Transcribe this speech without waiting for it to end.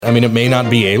I mean, it may not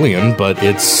be alien, but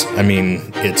it's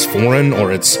foreign,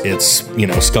 or it's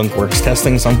Skunk Works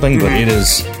testing something, but it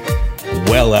is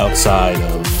well outside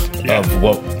of what, of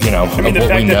what we know. The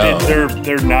fact that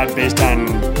they're not based on,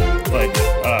 like,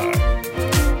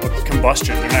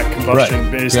 combustion. They're not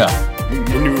combustion-based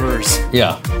maneuvers.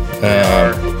 Yeah. They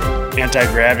are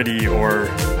anti-gravity or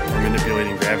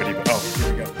manipulating gravity. But,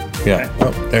 here we go. Yeah. Okay.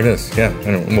 Oh, there it is. Yeah.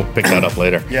 And we'll pick that up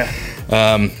later. Yeah.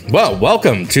 Well,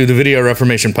 welcome to the Video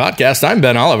Reformation Podcast. I'm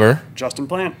Ben Oliver. Justin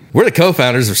Plant. We're the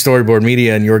co-founders of Storyboard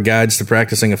Media and your guides to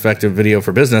practicing effective video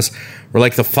for business. We're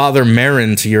like the Father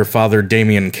Marin to your Father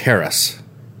Damien Karras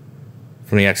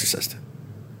from The Exorcist.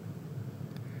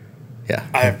 Yeah.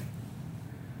 I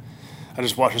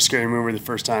just watched a scary movie the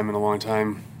first time in a long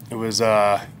time. It was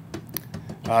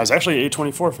actually an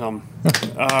A24 film.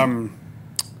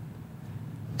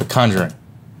 The Conjuring.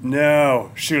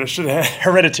 No. Shoot, I should have had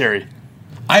Hereditary.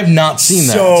 I've not seen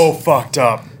that. So fucked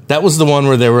up. That was the one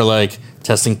where they were, like,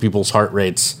 testing people's heart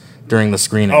rates during the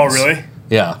screenings. Oh, really?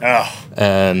 Yeah. Oh.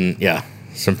 And, yeah,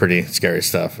 some pretty scary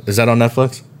stuff. Is that on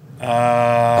Netflix?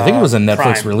 I think it was a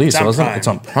Netflix Prime. release, wasn't it? Prime. It's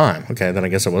on Prime. Okay, then I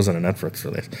guess it wasn't a Netflix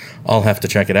release. I'll have to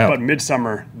check it out. But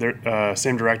Midsummer,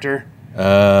 same director.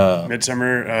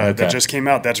 Midsummer, okay. that just came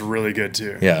out. That's really good,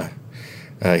 too. Yeah.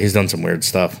 He's done some weird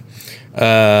stuff.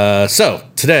 So,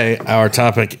 today, our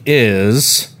topic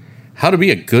is how to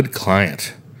be a good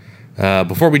client.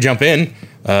 Before we jump in,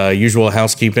 usual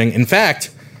housekeeping. In fact,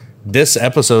 this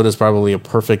episode is probably a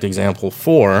perfect example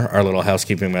for our little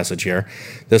housekeeping message here.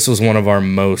 This was one of our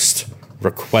most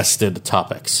requested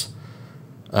topics.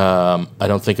 I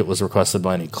don't think it was requested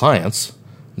by any clients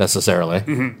necessarily,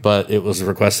 but it was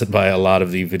requested by a lot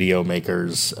of the video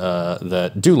makers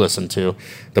that do listen to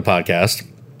the podcast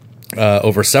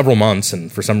over several months,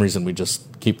 and for some reason we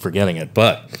just keep forgetting it.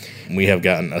 But we have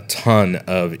gotten a ton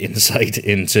of insight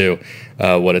into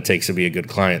what it takes to be a good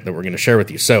client that we're going to share with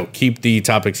you. So keep the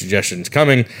topic suggestions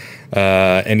coming.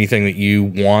 Anything that you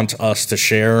want us to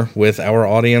share with our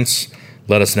audience,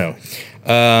 let us know.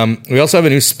 We also have a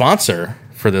new sponsor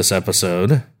for this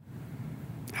episode.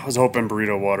 I was hoping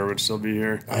Burrito Water would still be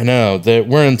here. I know that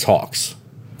we're in talks.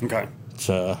 Okay.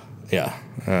 So, yeah.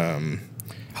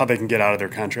 How they can get out of their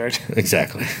contract.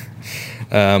 Exactly.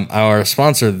 Our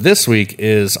sponsor this week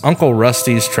is Uncle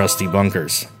Rusty's Trustey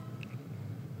Bunkurs.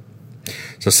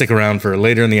 So stick around for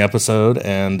later in the episode,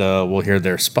 and we'll hear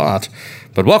their spot.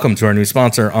 But welcome to our new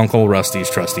sponsor, Uncle Rusty's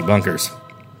Trustey Bunkurs.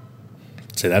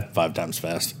 Say that 5 times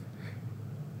fast.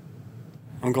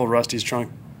 Uncle Rusty's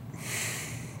Trunky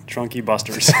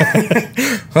Busters.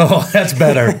 Oh, that's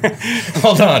better.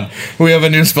 Hold on. We have a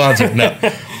new sponsor. No.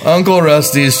 Uncle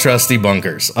Rusty's Trustey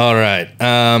Bunkurs. All right.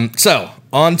 So,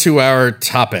 on to our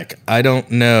topic. I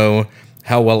don't know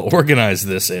how well organized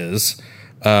this is,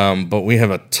 but we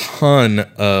have a ton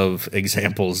of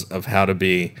examples of how to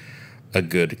be a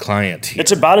good client here.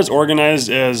 It's about as organized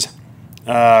as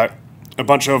a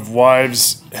bunch of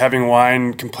wives having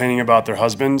wine complaining about their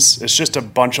husbands. It's just a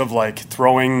bunch of, like,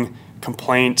 throwing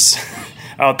complaints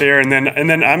out there, and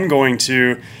then I'm going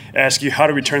to ask you, how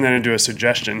do we turn that into a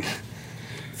suggestion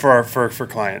for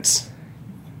clients?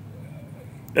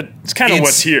 It's kind of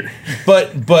what's here.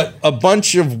 But a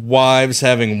bunch of wives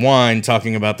having wine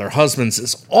talking about their husbands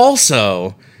is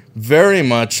also very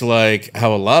much like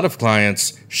how a lot of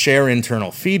clients share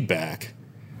internal feedback.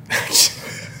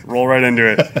 Roll right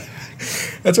into it.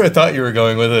 That's where I thought you were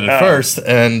going with it at first,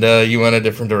 and you went a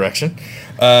different direction.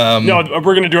 No,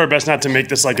 we're going to do our best not to make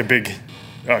this like a big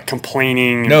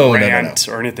complaining rant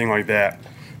or anything like that.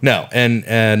 No,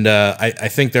 and I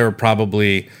think there are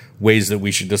probably ways that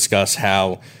we should discuss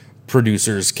how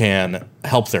producers can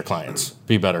help their clients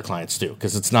be better clients too,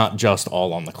 because it's not just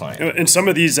all on the client. And some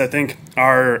of these, I think,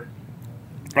 are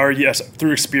yes,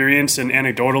 through experience and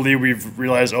anecdotally, we've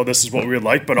realized, oh, this is what we would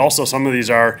like. But also some of these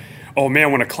are, oh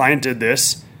man, when a client did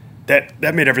this,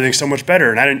 that made everything so much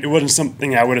better. And it wasn't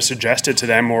something I would have suggested to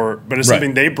them, but it's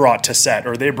something they brought to set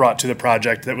or they brought to the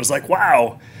project that was like,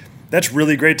 wow, that's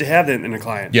really great to have in a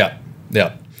client. Yeah.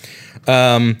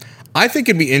 I think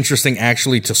it'd be interesting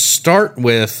actually to start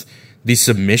with the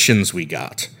submissions we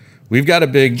got. We've got a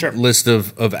big list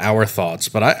of our thoughts,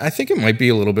 but I think it might be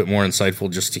a little bit more insightful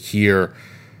just to hear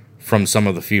from some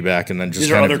of the feedback and then just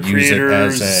These kind are of other use it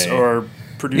creators as or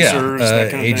producers, that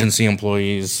kind of agency thing.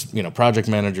 employees, project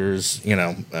managers,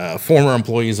 former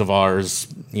employees of ours,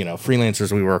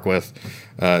 freelancers we work with.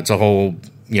 It's a whole,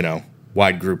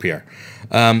 wide group here.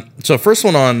 So first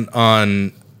one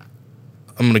on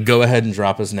I'm going to go ahead and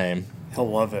drop his name. He'll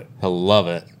love it.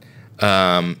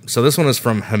 So this one is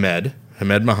from Hamed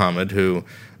Mohammed, who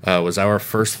was our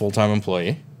first full-time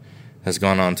employee, has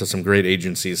gone on to some great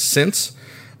agencies since.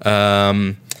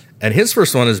 And his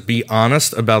first one is be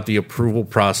honest about the approval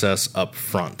process up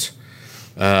front.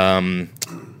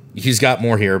 He's got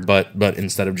more here, but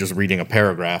instead of just reading a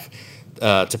paragraph,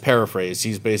 to paraphrase,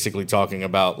 he's basically talking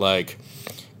about, like,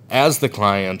 as the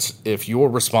client, if you're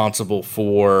responsible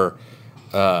for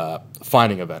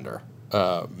finding a vendor,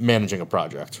 managing a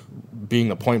project, being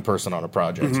a point person on a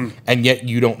project, and yet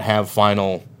you don't have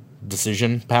final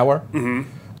decision power,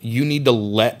 you need to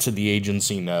let to the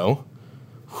agency know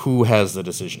who has the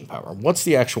decision power. What's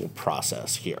the actual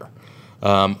process here?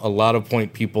 A lot of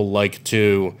point people like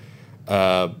to,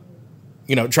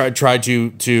 try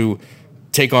to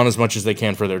take on as much as they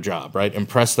can for their job, right?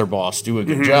 Impress their boss, do a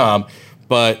good job,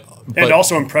 but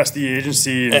also impress the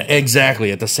agency.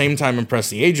 Exactly. At the same time, impress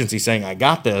the agency, saying, "I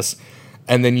got this."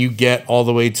 And then you get all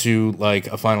the way to, like,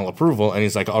 a final approval, and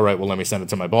he's like, "All right, well, let me send it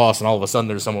to my boss." And all of a sudden,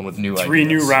 there's someone with new ideas. 3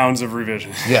 new rounds of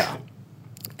revision. Yeah.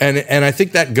 And I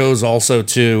think that goes also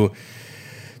to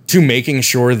making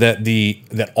sure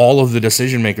that all of the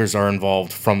decision makers are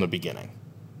involved from the beginning,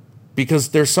 because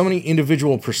there's so many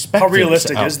individual perspectives. How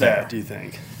realistic out is there. that, do you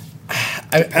think?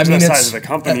 Depends on the size of the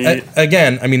company.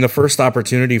 Again, the first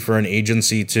opportunity for an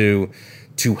agency to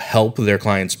help their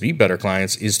clients be better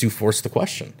clients is to force the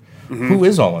question: who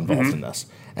is all involved in this,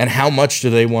 and how much do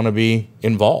they want to be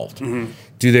involved?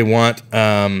 Do they want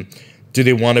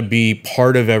to be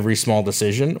part of every small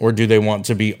decision, or do they want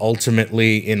to be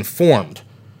ultimately informed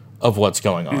of what's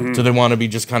going on? Do they want to be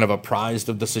just kind of apprised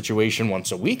of the situation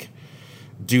once a week?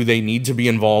 Do they need to be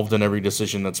involved in every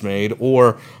decision that's made,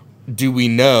 or do we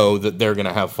know that they're going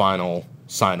to have final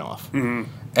sign-off? And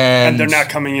they're not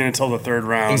coming in until the 3rd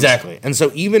round. Exactly. And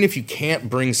so even if you can't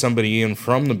bring somebody in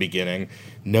from the beginning,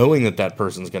 knowing that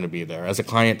person's going to be there, as a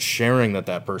client sharing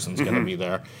that person's going to be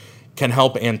there, can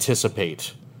help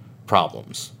anticipate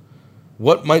problems.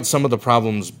 What might some of the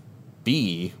problems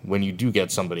be when you do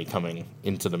get somebody coming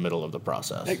into the middle of the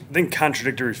process? I think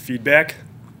contradictory feedback.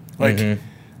 Like,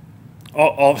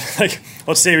 like,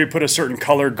 let's say we put a certain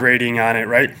color grading on it,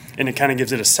 right? And it kind of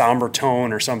gives it a somber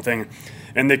tone or something.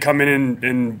 And they come in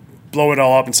and blow it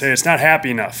all up and say, it's not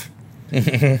happy enough.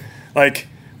 Like,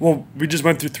 well, we just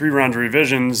went through 3 rounds of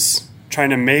revisions trying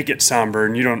to make it somber,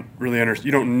 and you don't really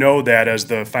you don't know that as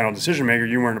the final decision maker.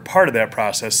 You weren't a part of that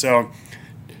process. So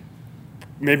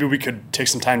maybe we could take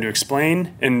some time to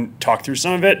explain and talk through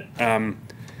some of it. I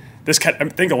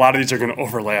think a lot of these are going to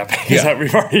overlap. Yeah.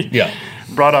 We've already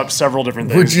brought up several different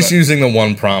things. We're just using the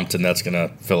one prompt, and that's going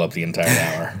to fill up the entire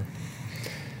hour.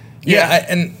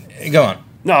 And go on.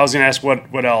 No, I was going to ask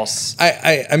what else.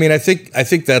 I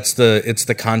think that's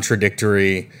the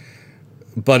contradictory,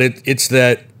 but it's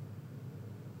that,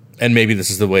 and maybe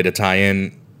this is the way to tie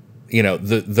in.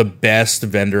 The best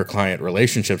vendor-client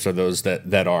relationships are those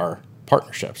that are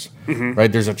partnerships,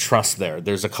 right? There's a trust there.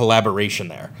 There's a collaboration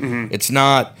there. It's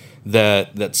not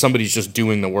that somebody's just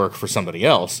doing the work for somebody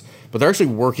else, but they're actually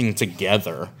working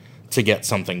together to get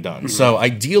something done. So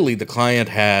ideally, the client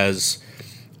has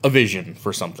a vision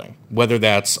for something, whether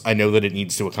that's, I know that it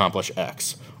needs to accomplish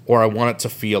X, or I want it to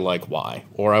feel like Y,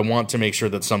 or I want to make sure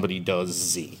that somebody does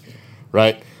Z,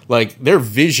 right? Like, their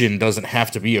vision doesn't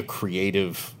have to be a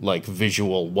creative, like,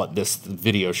 visual, what this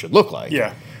video should look like.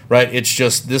 Yeah. Right? It's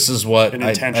just, this is what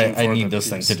I need this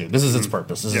piece. thing to do. This is its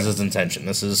purpose. This is its intention.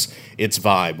 This is its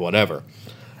vibe, whatever.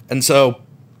 And so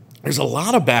there's a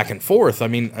lot of back and forth. I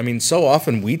mean, so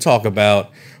often we talk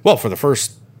about, well, for the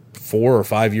first 4 or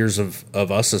 5 years of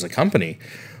us as a company,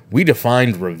 we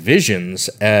defined revisions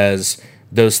as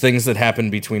those things that happen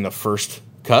between the first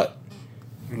cut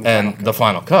and the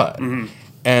final cut.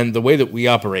 And the way that we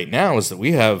operate now is that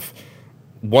we have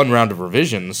one round of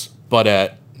revisions, but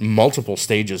at multiple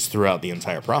stages throughout the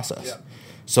entire process. Yep.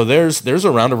 So there's a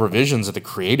round of revisions at the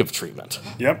creative treatment.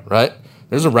 Yep. Right?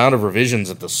 There's a round of revisions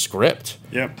at the script.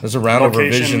 Yep. There's a round of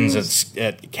revisions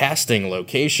at casting,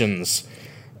 locations,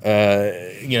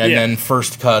 and then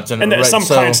first cuts. And some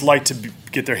clients like to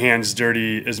get their hands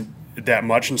dirty that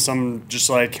much, and some just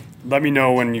like, let me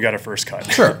know when you got a first cut.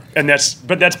 Sure. And that's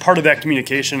part of that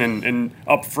communication and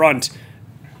up front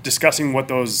discussing what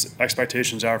those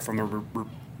expectations are from a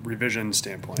revision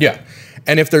standpoint. Yeah.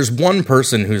 And if there's one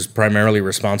person who's primarily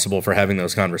responsible for having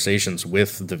those conversations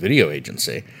with the video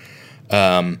agency,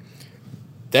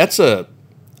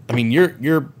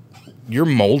 you're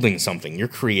molding something, you're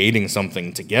creating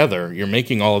something together, you're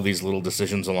making all of these little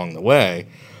decisions along the way,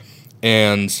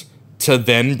 and to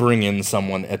then bring in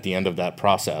someone at the end of that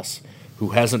process who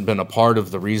hasn't been a part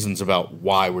of the reasons about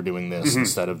why we're doing this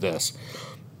instead of this.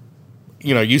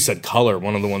 You said color.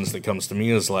 One of the ones that comes to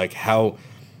me is like, how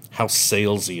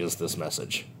salesy is this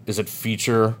message? Is it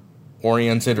feature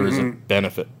oriented or is it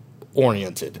benefit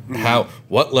oriented.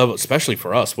 What level, especially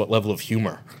for us, what level of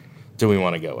humor do we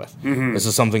want to go with? Is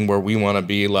this something where we want to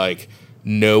be like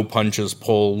no punches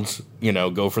pulled,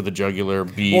 go for the jugular,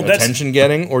 be attention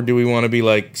getting, or do we want to be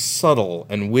like subtle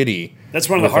and witty? That's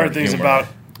one of the hard things about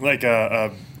like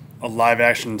a live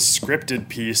action scripted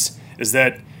piece is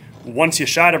that once you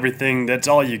shot everything, that's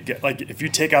all you get. Like if you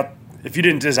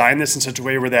didn't design this in such a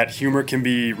way where that humor can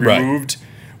be removed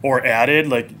or added,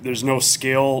 like there's no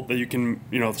scale that you can,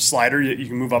 the slider you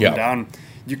can move up and down.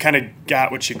 You kind of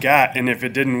got what you got, and if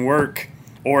it didn't work,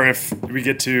 or if we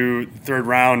get to third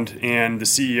round and the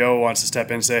CEO wants to step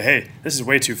in and say, hey, this is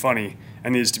way too funny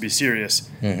and needs to be serious,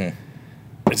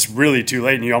 it's really too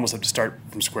late, and you almost have to start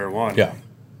from square one. Yeah.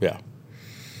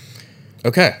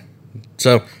 Okay.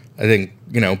 So I think,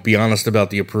 be honest about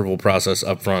the approval process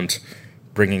up front,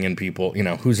 bringing in people,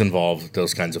 who's involved,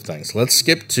 those kinds of things. Let's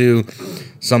skip to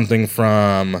something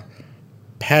from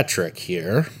Patrick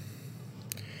here.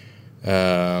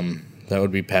 That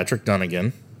would be Patrick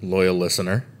Dunnigan, loyal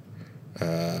listener,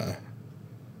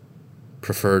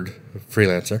 preferred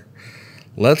freelancer.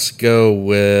 Let's go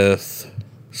with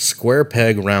square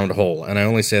peg, round hole. And I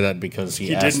only say that because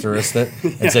he asterisked it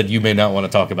and said, you may not want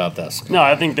to talk about this. No,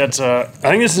 I think this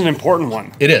is an important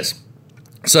one. It is.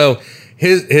 So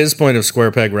his point of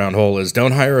square peg, round hole is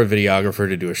don't hire a videographer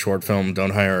to do a short film.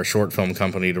 Don't hire a short film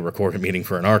company to record a meeting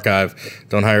for an archive.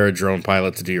 Don't hire a drone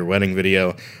pilot to do your wedding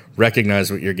video. Recognize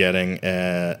what you're getting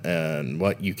and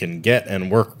what you can get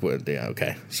and work with. Yeah,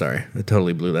 okay. Sorry. I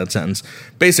totally blew that sentence.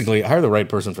 Basically, hire the right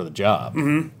person for the job,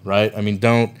 right? I mean,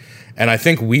 don't... And I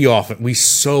think we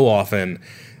so often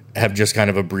have just kind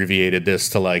of abbreviated this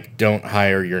to like, don't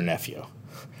hire your nephew,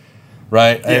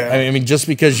 right? Yeah. I mean, just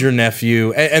because your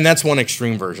nephew... And that's one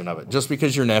extreme version of it. Just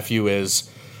because your nephew is...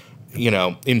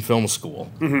 in film school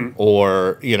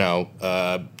or,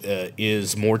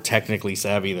 is more technically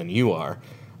savvy than you are.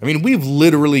 I mean, we've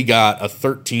literally got a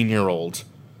 13-year-old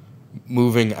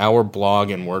moving our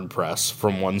blog and WordPress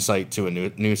from one site to a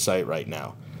new site right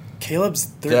now. Caleb's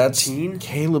 13?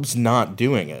 Caleb's not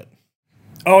doing it.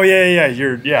 Oh, yeah.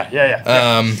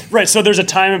 Right, so there's a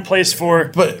time and place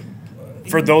for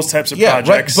those types of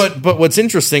projects. Right. But what's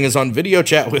interesting is on video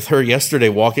chat with her yesterday,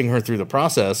 walking her through the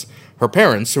process, her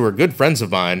parents, who are good friends of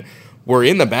mine, were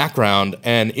in the background,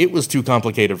 and it was too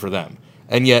complicated for them.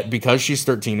 And yet, because she's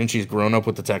 13 and she's grown up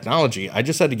with the technology, I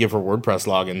just had to give her WordPress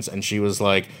logins, and she was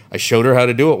like, I showed her how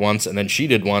to do it once, and then she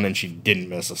did one, and she didn't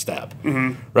miss a step.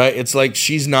 Right? It's like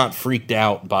she's not freaked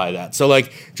out by that. So,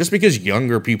 like, just because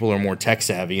younger people are more tech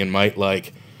savvy and might,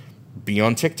 like, be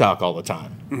on TikTok all the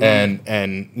time, and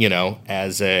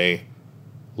as a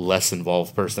less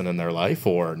involved person in their life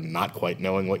or not quite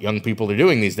knowing what young people are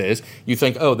doing these days, you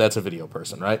think, oh, that's a video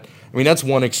person, right? I mean, that's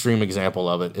one extreme example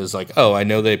of it is like, oh, I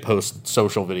know they post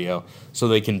social video so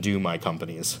they can do my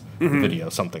company's video,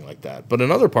 something like that. But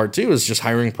another part, too, is just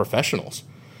hiring professionals.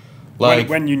 Like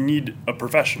when you need a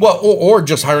professional. Well, or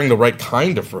just hiring the right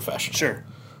kind of professional. Sure.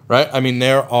 Right? I mean,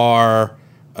 there are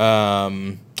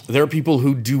people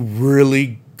who do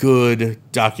really good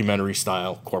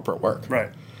documentary-style corporate work.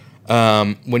 Right.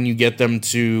 When you get them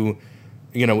to,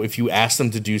 if you ask them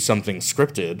to do something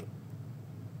scripted,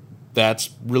 that's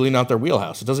really not their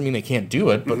wheelhouse. It doesn't mean they can't do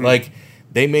it, but like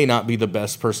they may not be the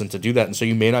best person to do that, and so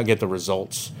you may not get the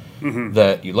results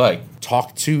that you like.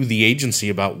 Talk to the agency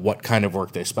about what kind of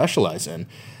work they specialize in,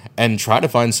 and try to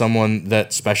find someone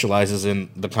that specializes in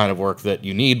the kind of work that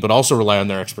you need, but also rely on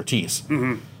their expertise.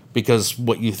 Because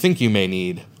what you think you may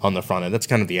need on the front end, that's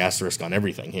kind of the asterisk on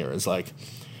everything here, is like,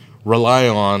 rely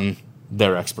on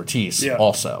their expertise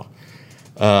also.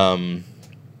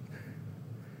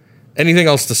 Anything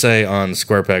else to say on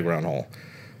square peg, round hole?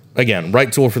 Again,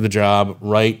 right tool for the job,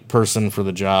 right person for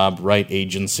the job, right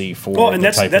agency for the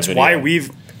type of that's video. why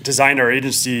we've designed our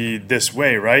agency this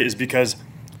way, right? Is because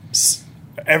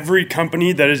every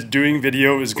company that is doing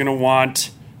video is going to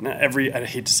want, I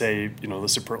hate to say, the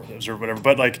superlatives or whatever,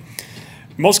 but like,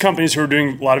 most companies who are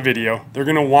doing a lot of video, they're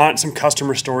going to want some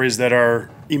customer stories that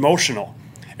are emotional.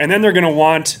 And then they're going to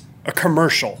want a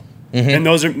commercial. And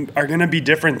those are going to be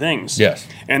different things. Yes.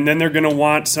 And then they're going to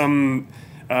want some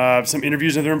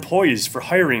interviews of their employees for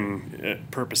hiring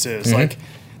purposes. Like,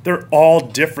 they're all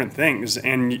different things.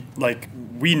 And, like,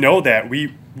 we know that.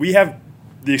 We have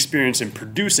the experience in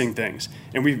producing things.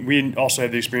 And we also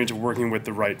have the experience of working with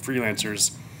the right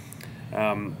freelancers.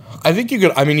 I think you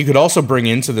could also bring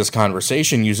into this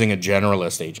conversation using a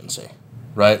generalist agency,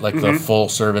 right? Like the full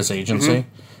service agency.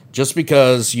 Just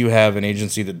because you have an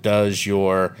agency that does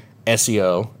your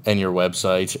SEO and your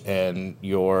website and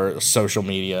your social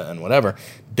media and whatever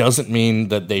doesn't mean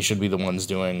that they should be the ones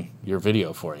doing your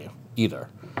video for you either,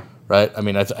 right? I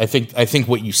mean, I think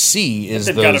what you see is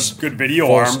If they've those got a good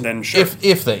video arm, then sure.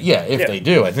 If they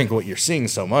do, I think what you're seeing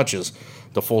so much is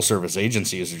the full service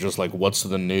agencies are just like, what's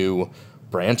the new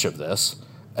branch of this,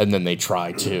 and then they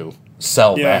try to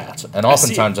sell that. And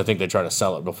oftentimes, I think they try to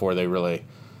sell it before they really.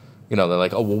 They're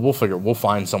like, oh, well, we'll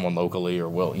find someone locally, or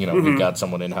we've got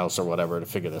someone in-house or whatever to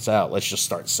figure this out. Let's just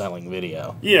start selling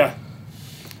video. Yeah.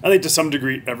 I think to some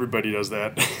degree, everybody does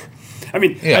that. I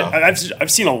mean, I've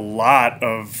seen a lot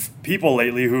of people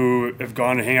lately who have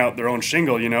gone and hang out their own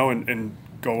shingle, and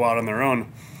go out on their own.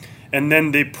 And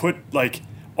then they put, like,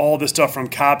 all the stuff from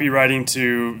copywriting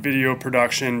to video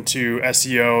production to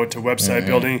SEO to website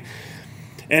building.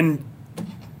 And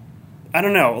I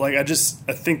don't know. Like, I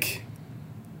think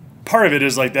part of it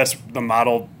is like that's the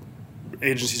model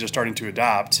agencies are starting to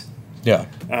adopt. Yeah.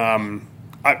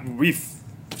 We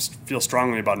feel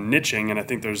strongly about niching, and I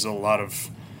think there's a lot of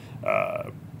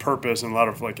purpose and a lot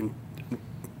of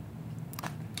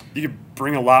you could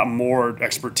bring a lot more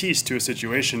expertise to a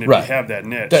situation if you have that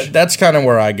niche. That's kind of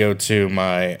where I go to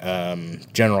my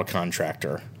general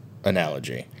contractor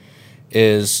analogy.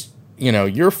 Is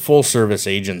your full service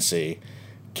agency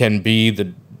can be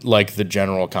the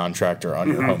general contractor on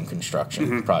your home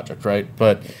construction project, right?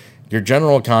 But your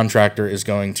general contractor is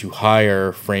going to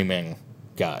hire framing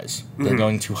guys. They're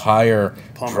going to hire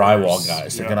plumbers, drywall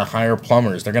guys. They're going to hire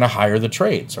plumbers. They're going to hire the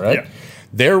trades, right? Yeah.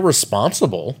 They're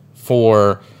responsible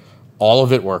for all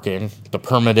of it working, the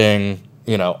permitting,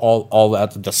 all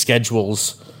that, the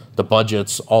schedules, the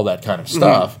budgets, all that kind of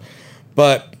stuff.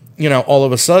 But, all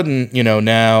of a sudden,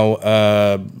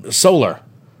 now solar,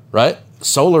 right?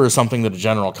 Solar is something that a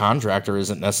general contractor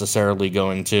isn't necessarily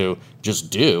going to just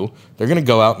do. They're going to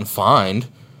go out and find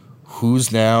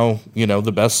who's now,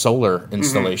 the best solar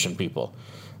installation people.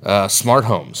 Smart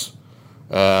homes,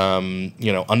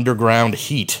 underground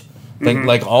heat.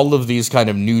 Like all of these kind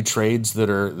of new trades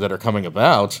that are coming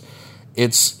about,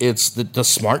 it's the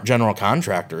smart general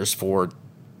contractors for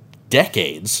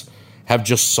decades have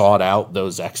just sought out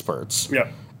those experts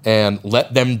and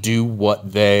let them do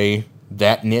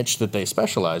that niche that they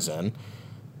specialize in,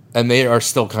 and they are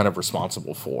still kind of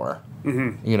responsible for,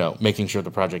 making sure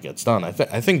the project gets done. I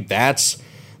think that's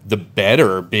the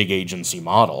better big agency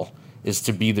model, is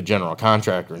to be the general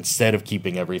contractor instead of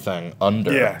keeping everything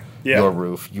under your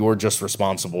roof. You're just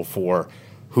responsible for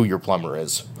who your plumber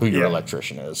is, who your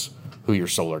electrician is, who your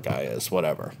solar guy is,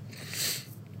 whatever.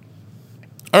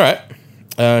 All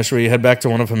right. Should we head back to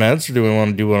one of Hamed's, or do we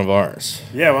want to do one of ours?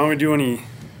 Yeah, why don't we do any...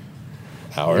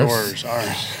 Ours.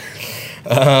 I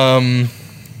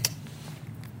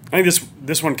think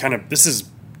this one this is,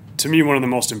 to me, one of the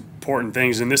most important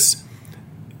things, and this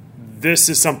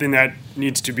is something that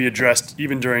needs to be addressed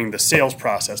even during the sales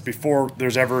process before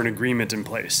there's ever an agreement in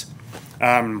place.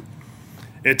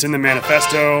 It's in the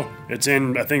manifesto. It's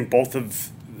in, I think, both of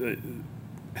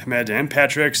Hamed and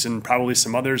Patrick's, and probably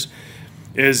some others.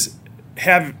 Is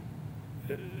have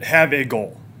a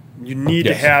goal. You need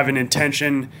to have an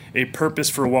intention, a purpose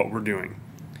for what we're doing.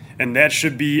 And that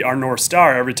should be our North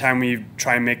Star every time we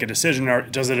try and make a decision.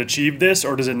 Does it achieve this,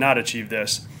 or does it not achieve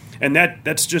this? And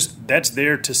that's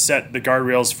there to set the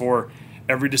guardrails for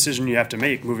every decision you have to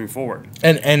make moving forward.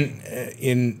 And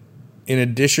in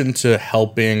addition to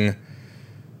helping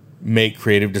make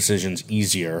creative decisions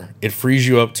easier, it frees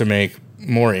you up to make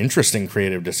more interesting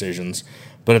creative decisions.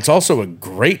 But it's also a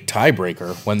great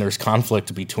tiebreaker when there's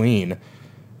conflict between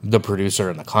the producer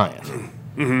and the client,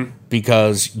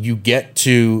 because you get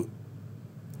an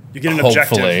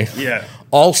objective. Yeah,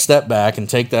 all step back and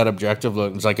take that objective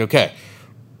look. It's like, okay,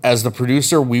 as the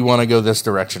producer, we want to go this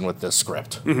direction with this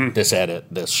script, this edit,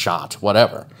 this shot,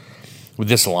 whatever, with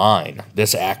this line,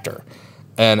 this actor,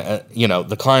 and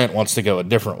the client wants to go a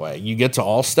different way. You get to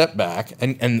all step back,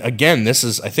 and again, this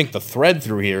is, I think, the thread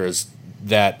through here is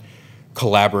that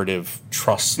collaborative,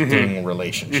 trusting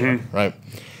relationship, right?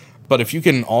 But if you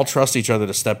can all trust each other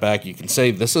to step back, you can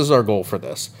say, this is our goal for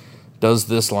this. Does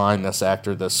this line, this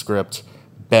actor, this script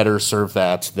better serve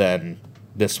that than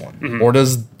this one? Or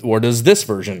does this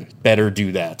version better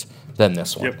do that than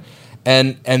this one?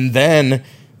 And then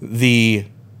the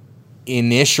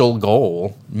initial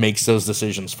goal makes those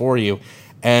decisions for you.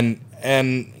 And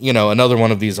another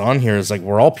one of these on here is like,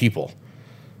 we're all people,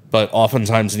 but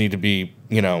oftentimes need to be,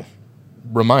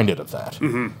 reminded of that.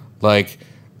 Like,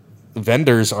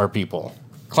 vendors are people,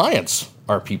 clients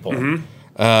are people.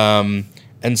 And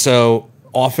so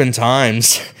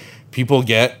oftentimes people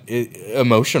get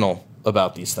emotional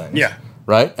about these things.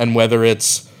 Right? And whether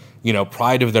it's,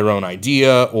 pride of their own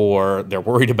idea, or they're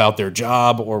worried about their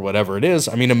job, or whatever it is,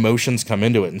 I mean, emotions come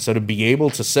into it. And so to be able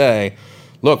to say,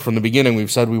 look, from the beginning,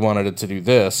 we've said we wanted it to do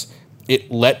this. it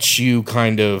lets you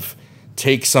kind of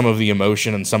take some of the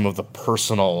emotion and some of the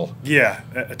personal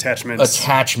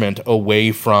attachment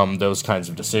away from those kinds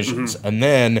of decisions. And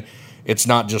then it's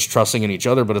not just trusting in each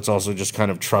other, but it's also just kind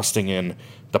of trusting in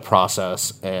the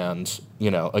process and,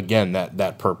 again,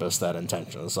 that purpose, that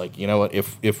intention. It's like, you know what,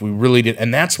 if we really did,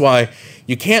 and that's why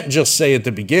you can't just say at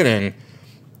the beginning,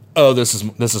 oh, this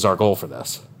is our goal for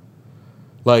this.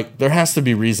 Like, there has to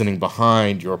be reasoning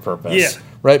behind your purpose,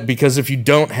 right? Because if you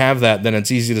don't have that, then it's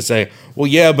easy to say, well,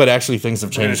 yeah, but actually things have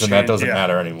changed and that doesn't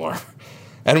matter anymore.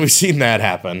 And we've seen that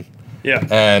happen. Yeah.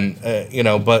 And, but if...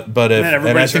 And then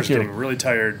everybody starts getting really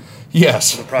tired of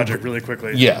the project really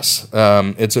quickly. Yes.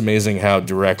 It's amazing how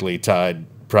directly tied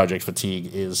project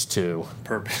fatigue is to...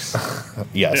 purpose.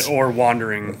 Yes. Or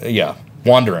wandering. Yeah.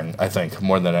 Wandering, I think,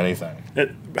 more than anything.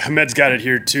 Hamed's got it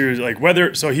here too. Like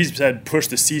he's said push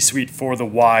the C-suite for the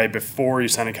why before you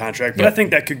sign a contract. But I think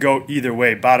that could go either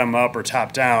way, bottom up or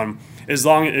top down. As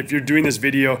long as if you're doing this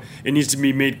video, it needs to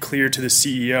be made clear to the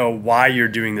CEO why you're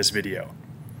doing this video.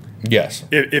 Yes.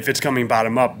 If it's coming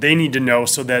bottom up, they need to know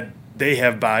so that they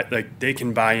they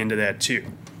can buy into that too.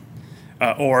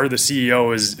 Or the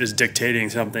CEO is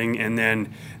dictating something, and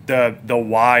then the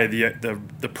why,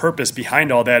 the purpose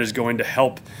behind all that is going to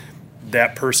help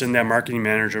that person, that marketing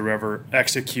manager, whoever,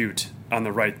 execute on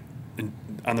the right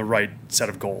set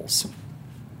of goals.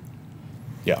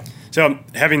 Yeah. So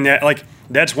having that,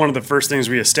 that's one of the first things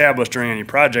we establish during any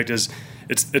project is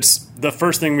it's the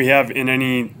first thing we have in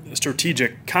any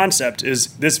strategic concept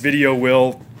is this video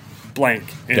will blank.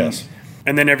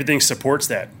 And then everything supports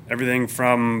that. Everything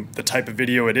from the type of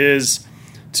video it is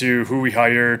to who we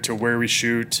hire to where we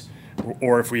shoot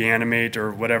or if we animate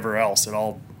or whatever else. It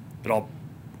all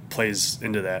plays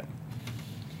into that.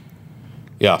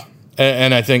 Yeah.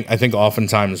 And I think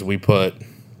oftentimes we put,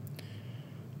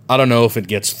 I don't know if it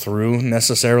gets through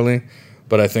necessarily,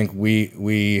 but I think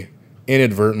we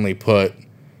inadvertently put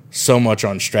so much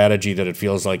on strategy that it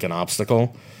feels like an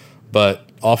obstacle. But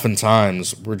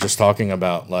oftentimes we're just talking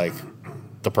about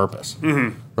the purpose,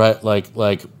 right?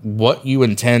 Like what you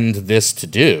intend this to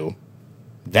do,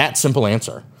 that simple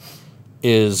answer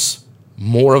is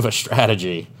more of a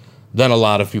strategy than a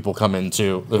lot of people come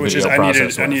into the video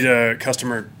process. I need a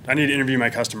customer. I need to interview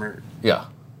my customer. Yeah.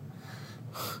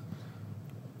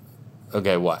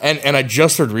 Okay, what? And I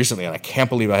just heard recently, and I can't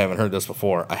believe I haven't heard this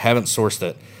before. I haven't sourced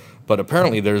it, but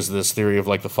apparently there's this theory of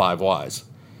the 5 whys.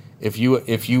 If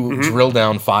you drill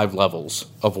down 5 levels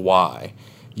of why,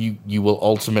 you will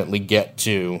ultimately get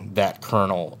to that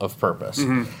kernel of purpose.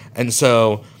 And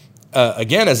so,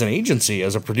 again, as an agency,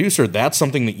 as a producer, that's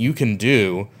something that you can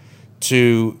do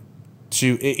to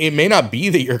it may not be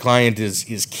that your client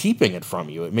is keeping it from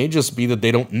you. It may just be that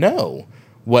they don't know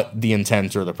what the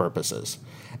intent or the purpose is.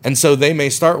 And so they may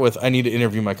start with, I need to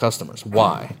interview my customers.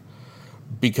 Why?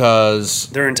 Because...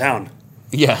 they're in town.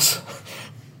 Yes.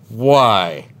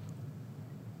 Why?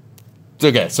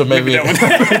 Okay, so maybe...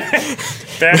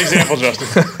 Bad example,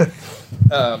 Justin.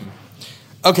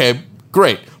 Okay,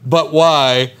 great. But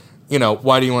why,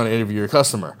 why do you want to interview your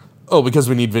customer? Oh, because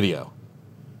we need video.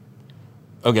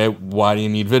 Okay, why do you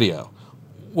need video?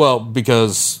 Well,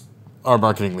 because our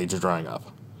marketing leads are drying up.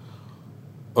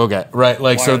 Okay, right.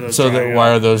 Why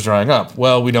are those drying up?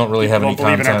 Well, we don't really have any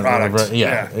content. In our product.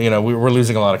 Yeah, we're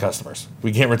losing a lot of customers.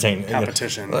 We can't retain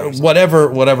competition.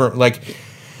 Whatever.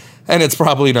 And it's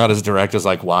probably not as direct as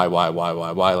why,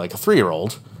 like a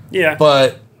 3-year-old. Yeah.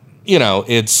 But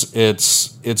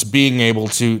it's being able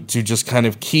to just kind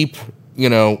of keep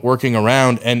working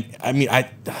around. And I mean,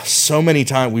 so many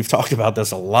times we've talked about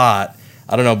this a lot.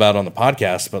 I don't know about on the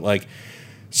podcast, but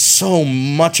so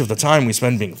much of the time we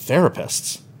spend being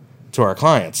therapists to our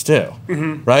clients too,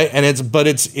 right? And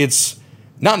it's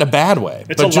not in a bad way,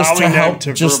 but just to help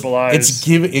to verbalize.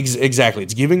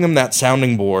 It's giving them that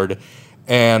sounding board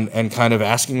and kind of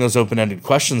asking those open-ended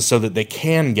questions so that they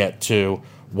can get to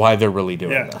why they're really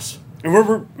doing this. And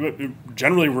we're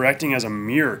generally acting as a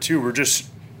mirror too. We're just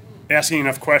asking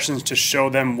enough questions to show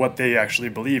them what they actually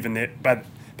believe, and by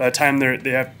the time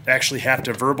they actually have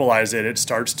to verbalize it, it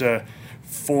starts to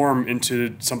form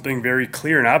into something very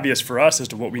clear and obvious for us as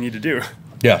to what we need to do.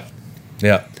 Yeah.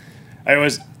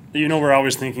 We're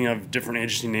always thinking of different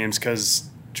agency names because,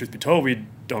 truth be told, we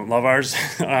don't love ours.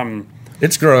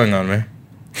 It's growing on me.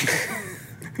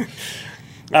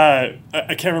 I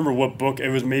can't remember what book. It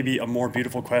was maybe A More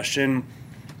Beautiful Question.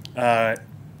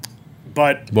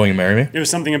 But Will You Marry Me? It was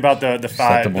something about the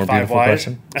 5 whys.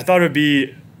 Question? I thought it would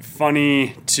be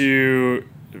funny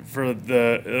for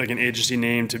an agency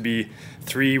name to be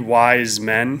 3 Wise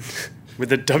Men with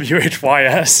the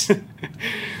WHYS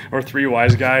or 3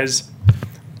 Wise Guys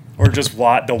or just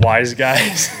the Wise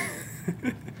Guys.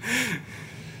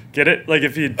 Get it? Like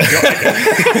if you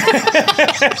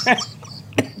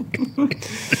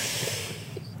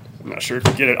I'm not sure if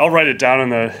you get it. I'll write it down on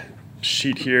the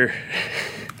sheet here.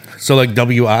 So like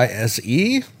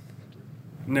WISE?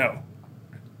 No.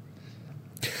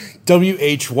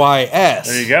 WHYS.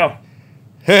 There you go.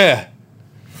 Yeah.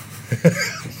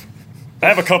 I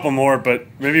have a couple more, but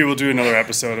maybe we'll do another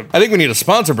episode of. I think we need a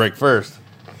sponsor break first.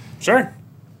 Sure.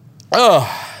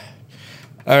 Oh.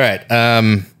 All right.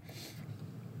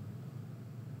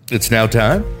 It's now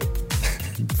time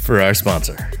for our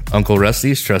sponsor, Uncle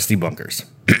Rusty's Trustey Bunkurs.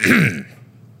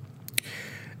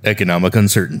 Economic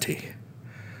uncertainty,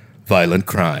 violent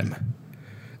crime,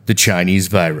 the Chinese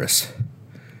virus,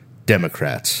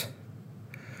 Democrats.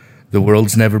 The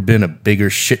world's never been a bigger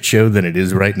shit show than it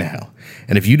is right now.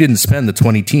 And if you didn't spend the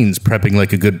 20 teens prepping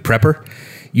like a good prepper,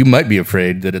 you might be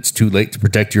afraid that it's too late to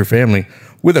protect your family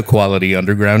with a quality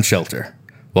underground shelter.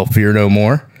 Well, fear no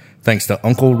more, thanks to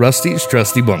Uncle Rusty's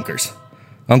Trustey Bunkurs.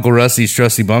 Uncle Rusty's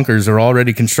Trustey Bunkurs are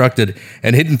already constructed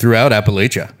and hidden throughout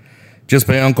Appalachia. Just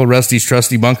pay Uncle Rusty's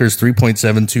Trustey Bunkurs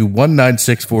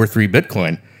 3.721963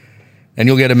 Bitcoin, and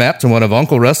you'll get a map to one of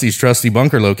Uncle Rusty's Trustey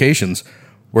Bunker locations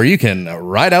where you can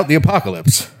ride out the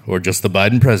apocalypse or just the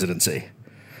Biden presidency.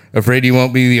 Afraid you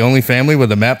won't be the only family with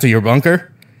a map to your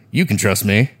bunker? You can trust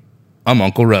me. I'm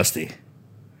Uncle Rusty.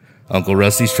 Uncle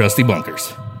Rusty's Trustey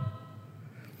Bunkurs.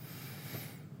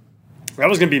 That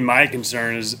was going to be my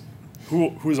concern is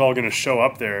who's all going to show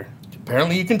up there.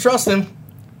 Apparently you can trust him.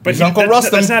 But He's Uncle Rusty.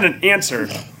 That's not an answer.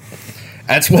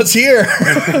 That's what's here.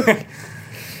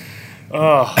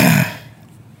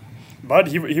 But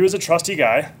he was a trusty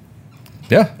guy.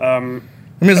 Yeah. I mean,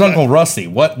 it's Uncle Rusty.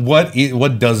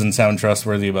 What doesn't sound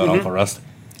trustworthy about Uncle Rusty?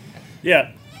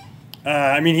 Yeah.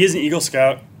 I mean, he's an Eagle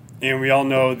Scout, and we all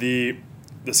know the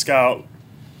Scout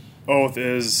oath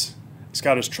is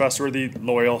Scout is trustworthy,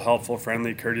 loyal, helpful,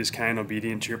 friendly, courteous, kind,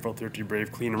 obedient, cheerful, thrifty, brave,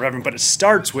 clean, and reverent. But it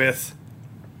starts with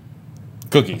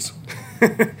cookies.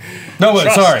 No,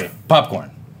 wait, sorry.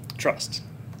 Popcorn. Trust.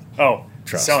 Oh.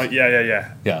 Trust. Yeah.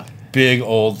 Yeah. Big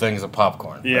old things of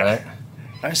popcorn. Yeah. Right?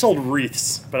 I sold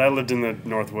wreaths, but I lived in the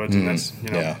Northwoods, and that's,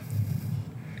 Yeah.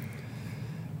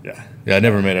 Yeah. Yeah, I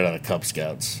never made it out of Cub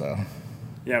Scouts, so.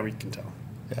 Yeah, we can tell.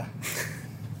 Yeah.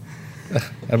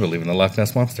 I believe in the Loch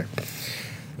Ness Monster.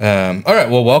 All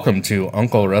right, well, welcome to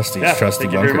Uncle Rusty's Trustey Bunkurs.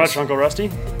 Thank you very much, Uncle Rusty.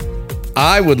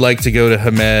 I would like to go to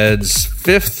Hamed's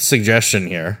fifth suggestion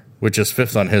here, which is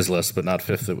fifth on his list, but not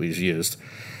fifth that we've used.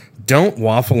 Don't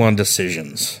waffle on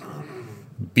decisions.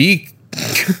 Be...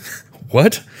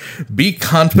 What? Be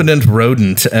confident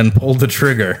rodent and pull the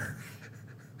trigger.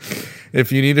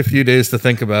 If you need a few days to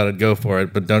think about it, go for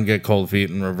it, but don't get cold feet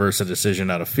and reverse a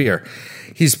decision out of fear.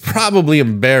 He's probably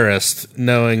embarrassed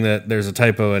knowing that there's a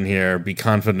typo in here, be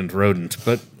confident rodent,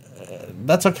 but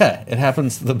that's okay. It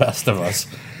happens to the best of us.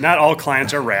 Not all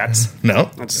clients are rats. No.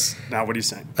 That's not what he's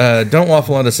saying. Don't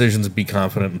waffle on decisions, be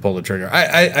confident and pull the trigger.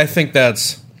 I think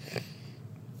that's...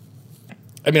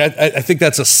 I mean, I think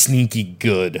that's a sneaky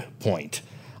good point.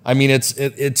 I mean,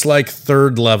 it's like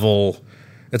third level.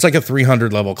 It's like a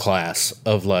 300 level class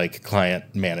of like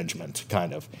client management,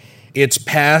 kind of. It's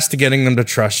past getting them to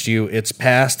trust you. It's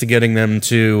past getting them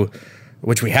to,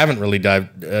 which we haven't really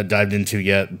dived into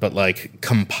yet, but like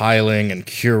compiling and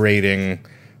curating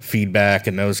feedback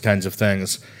and those kinds of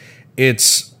things.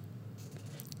 It's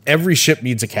every ship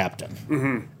needs a captain.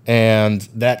 Mm-hmm. And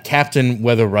that captain,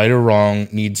 whether right or wrong,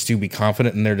 needs to be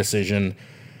confident in their decision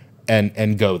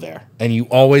and go there. And you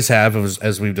always have,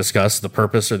 as we've discussed, the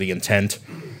purpose or the intent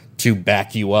to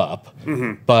back you up.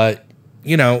 Mm-hmm. But,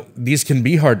 you know, these can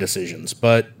be hard decisions.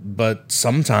 But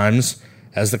sometimes,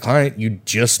 as the client, you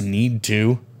just need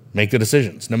to make the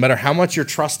decisions. No matter how much you're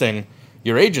trusting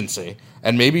your agency,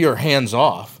 and maybe you're hands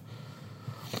off,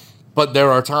 but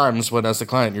there are times when, as the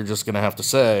client, you're just going to have to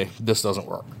say, this doesn't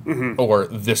work, or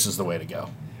this is the way to go.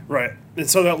 Right. And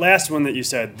so that last one that you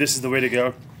said, this is the way to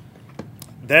go,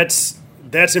 that's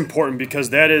important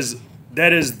because that is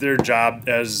their job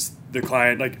as the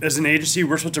client. Like, as an agency,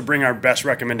 we're supposed to bring our best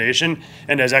recommendation,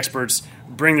 and as experts,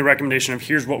 bring the recommendation of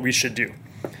here's what we should do.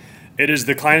 It is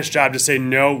the client's job to say,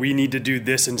 no, we need to do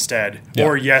this instead,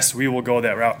 or yes, we will go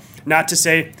that route. Not to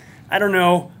say, I don't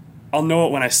know, I'll know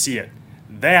it when I see it.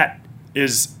 That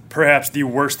is perhaps the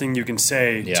worst thing you can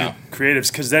say to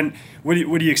creatives, because then what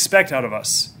do you expect out of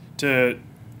us? To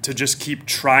just keep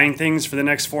trying things for the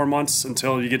next 4 months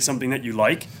until you get something that you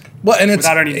like? Well, and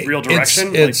without any real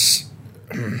direction? It's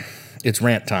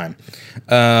rant time.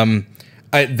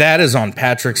 That is on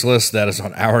Patrick's list. That is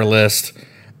on our list.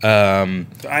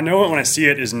 I know it when I see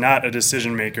it is not a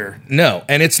decision maker. No,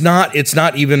 and it's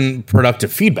not even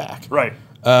productive feedback. Right.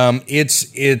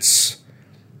 It's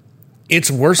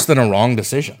worse than a wrong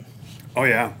decision. Oh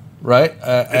yeah. Right.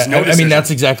 It's no I mean, decision.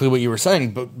 that's exactly what you were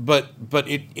saying. But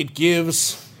it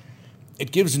gives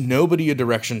nobody a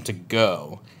direction to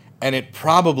go, and it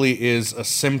probably is a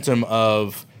symptom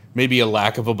of maybe a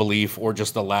lack of a belief or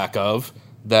just a lack of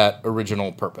that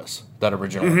original purpose, that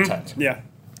original intent. Yeah.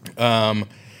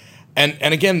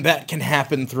 And again, that can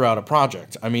happen throughout a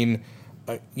project. I mean,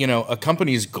 a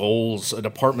company's goals, a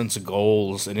department's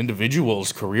goals, an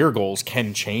individual's career goals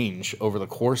can change over the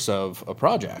course of a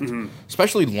project,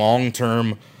 especially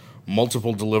long-term,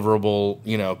 multiple deliverable,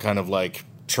 kind of like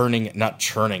not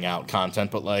churning out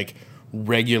content, but like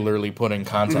regularly putting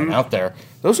content out there.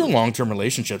 Those are long-term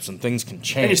relationships, and things can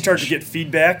change. And you start to get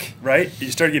feedback, right?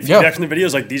 You start to get feedback from the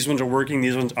videos, like these ones are working,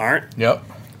 these ones aren't. Yep.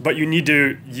 But you need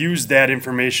to use that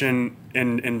information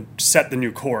and set the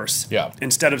new course. Yeah.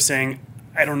 Instead of saying,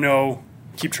 I don't know,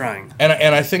 keep trying. And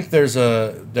I think there's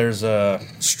a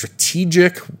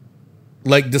strategic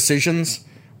like decisions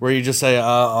where you just say,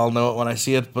 I'll know it when I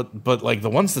see it, but like the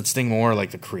ones that sting more are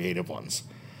like the creative ones.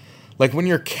 Like when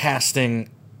you're casting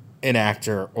an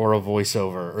actor or a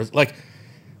voiceover, or like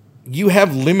you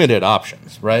have limited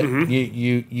options, right?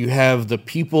 You have the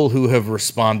people who have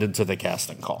responded to the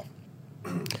casting call.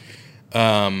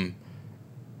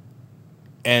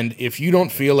 And if you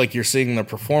don't feel like you're seeing the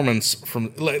performance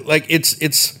from like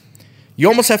it's you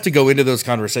almost have to go into those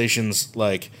conversations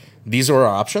like these are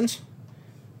our options.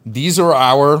 These are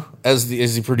our as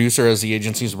the producer, as the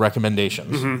agency's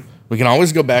recommendations. We can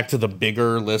always go back to the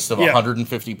bigger list of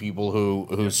 150 people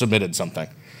who submitted something.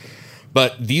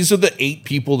 But these are the 8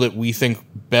 people that we think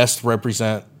best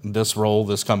represent this role,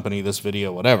 this company, this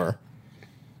video, whatever.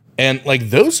 And like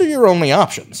those are your only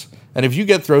options. And if you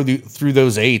get through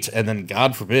those 8 and then,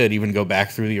 God forbid, even go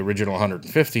back through the original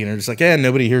 150 and you're just like,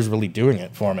 nobody here's really doing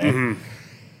it for me.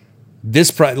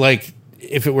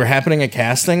 If it were happening at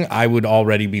casting, I would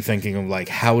already be thinking of like,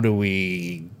 how do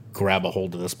we grab a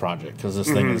hold of this project? Because this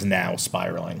thing is now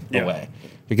spiraling away.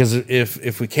 Because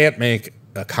if we can't make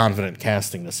a confident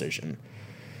casting decision,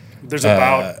 there's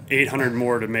about 800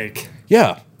 more to make.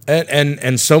 Yeah.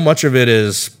 And so much of it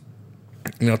is,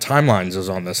 timelines is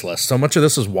on this list. So much of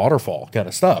this is waterfall kind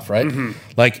of stuff, right?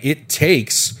 Like it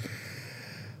takes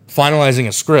finalizing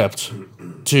a script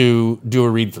to do a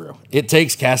read-through. It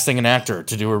takes casting an actor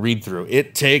to do a read-through.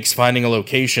 It takes finding a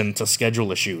location to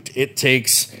schedule a shoot. It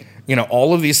takes,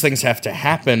 all of these things have to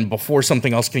happen before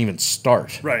something else can even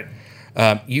start. Right.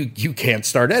 You can't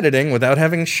start editing without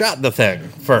having shot the thing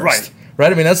first.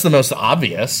 Right? I mean, that's the most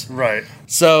obvious. Right.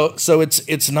 So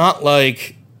it's not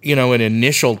like, an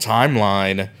initial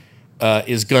timeline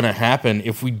is going to happen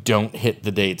if we don't hit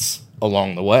the dates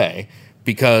along the way,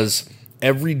 because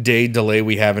every day delay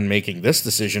we have in making this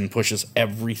decision pushes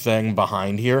everything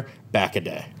behind here back a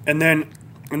day. And then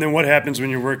what happens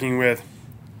when you're working with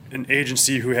an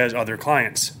agency who has other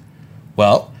clients?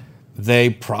 Well, they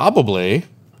probably,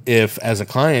 if as a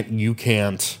client you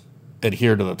can't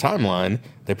adhere to the timeline,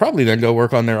 they probably then go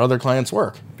work on their other clients'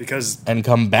 work and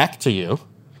come back to you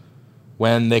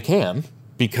when they can,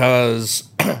 because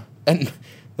and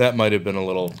that might have been a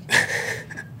little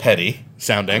petty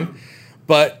sounding,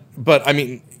 but I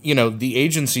mean, the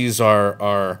agencies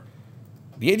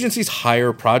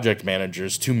hire project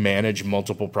managers to manage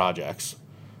multiple projects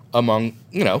among,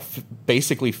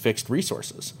 basically fixed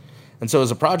resources. And so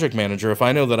as a project manager, if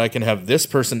I know that I can have this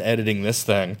person editing this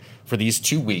thing for these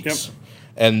 2 weeks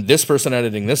and this person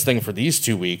editing this thing for these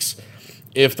 2 weeks,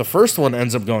 if the first one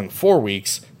ends up going 4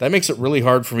 weeks, that makes it really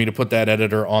hard for me to put that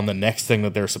editor on the next thing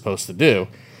that they're supposed to do.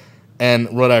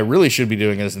 And what I really should be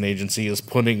doing as an agency is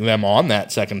putting them on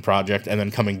that second project and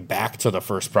then coming back to the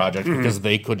first project because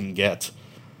they couldn't get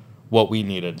what we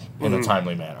needed in a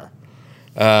timely manner.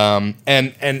 And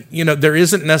there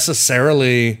isn't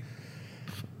necessarily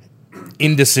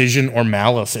indecision or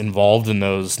malice involved in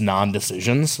those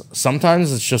non-decisions.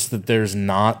 Sometimes it's just that there's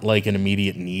not like an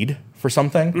immediate need for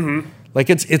something. Like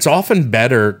it's often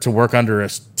better to work under a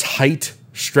tight,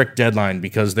 strict deadline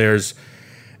because there's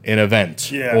an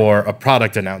event or a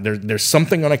product announcement. There's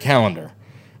something on a calendar,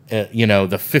 the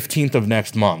 15th of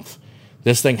next month.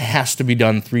 This thing has to be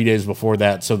done 3 days before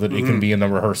that so that it can be in the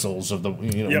rehearsals of the,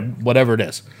 whatever it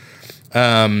is.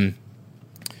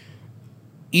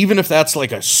 Even if that's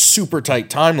like a super tight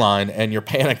timeline and you're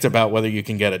panicked about whether you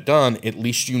can get it done, at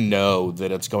least you know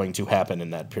that it's going to happen in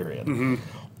that period.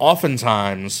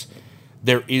 Oftentimes,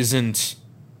 there isn't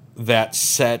that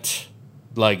set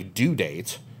like due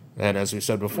date. And as we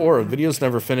said before, a video's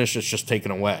never finished, it's just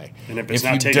taken away. And if you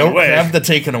don't have the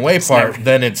taken away part,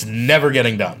 then it's never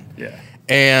getting done. Yeah.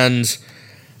 And,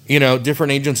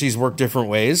 different agencies work different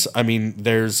ways. I mean,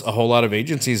 there's a whole lot of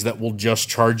agencies that will just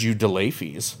charge you delay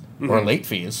fees or late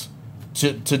fees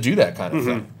to do that kind of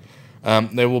thing.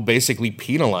 They will basically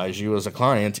penalize you as a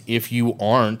client if you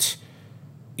aren't,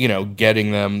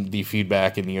 getting them the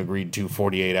feedback in the agreed to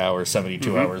 48 hours,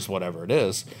 72 hours, whatever it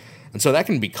is. And so that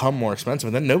can become more expensive,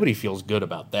 and then nobody feels good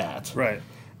about that. Right.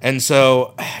 And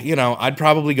so, I'd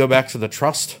probably go back to the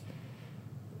trust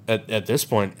at this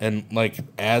point, and like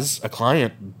as a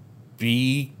client,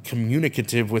 be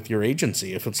communicative with your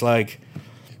agency. If it's like,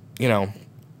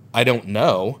 I don't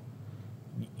know,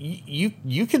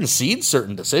 you concede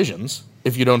certain decisions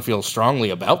if you don't feel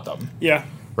strongly about them. Yeah.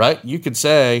 Right? You could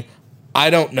say, I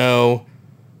don't know,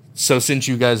 so since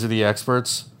you guys are the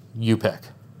experts, you pick.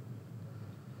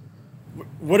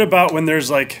 What about when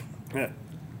there's like,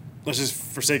 let's just,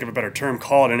 for sake of a better term,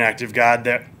 call it an act of God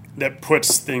that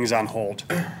puts things on hold?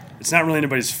 It's not really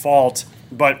anybody's fault,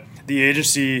 but the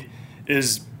agency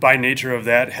is, by nature of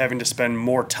that, having to spend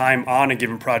more time on a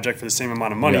given project for the same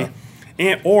amount of money.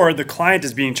 Yeah. Or the client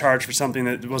is being charged for something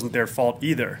that wasn't their fault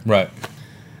either. Right.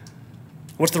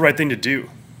 What's the right thing to do?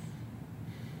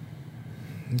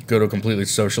 Go to a completely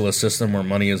socialist system where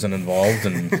money isn't involved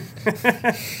and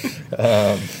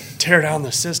tear down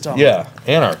the system. Yeah,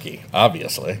 anarchy,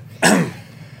 obviously.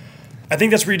 I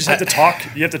think that's where you just have to talk.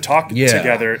 You have to talk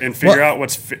together and figure out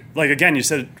what's like. Again, you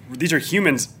said these are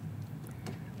humans,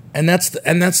 and that's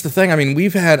the thing. I mean,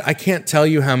 I can't tell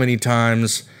you how many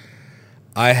times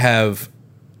I have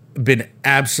been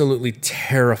absolutely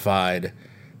terrified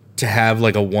to have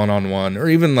like a one-on-one or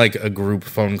even like a group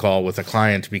phone call with a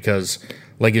client because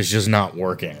like it's just not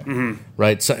working,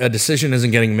 right? So a decision isn't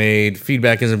getting made,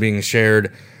 feedback isn't being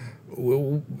shared.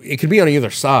 It could be on either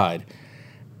side,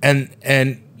 and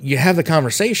you have the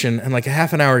conversation, and like a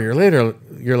half an hour later,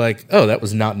 you're like, oh, that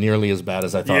was not nearly as bad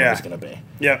as I thought it was going to be.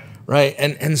 Yeah. Right,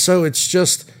 and so it's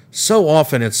just so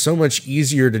often it's so much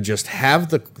easier to just have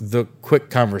the quick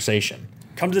conversation.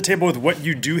 Come to the table with what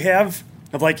you do have.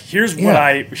 Of like, here's what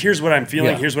I'm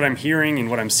feeling, here's what I'm hearing, and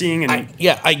what I'm seeing, and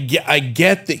I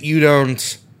get that you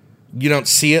don't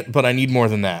see it, but I need more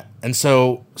than that. And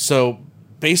so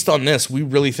based on this, we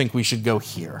really think we should go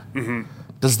here.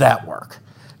 Does that work?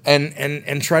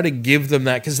 And try to give them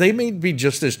that, because they may be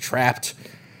just as trapped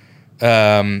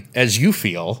as you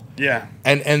feel. Yeah.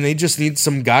 And they just need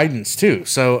some guidance too.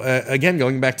 So again,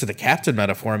 going back to the captain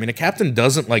metaphor, I mean, a captain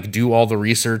doesn't like do all the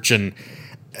research and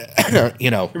he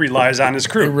relies on his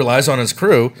crew. He relies on his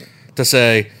crew to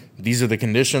say, these are the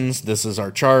conditions, this is our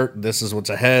chart, this is what's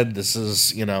ahead, this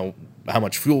is, how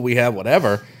much fuel we have,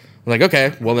 whatever. We're like,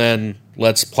 okay, well then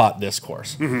let's plot this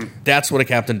course. That's what a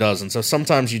captain does. And so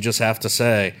sometimes you just have to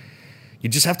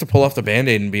pull off the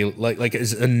Band-Aid and be like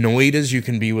as annoyed as you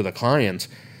can be with a client.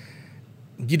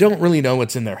 You don't really know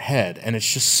what's in their head. And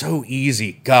it's just so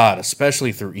easy. God,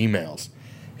 especially through emails.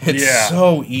 It's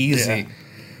so easy. Yeah.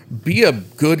 Be a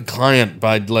good client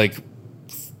by like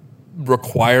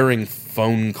requiring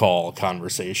phone call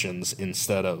conversations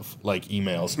instead of like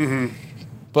emails.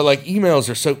 But like emails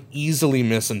are so easily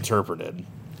misinterpreted.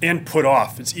 And put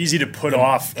off. It's easy to put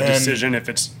off a decision if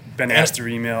it's been asked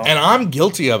through email. And I'm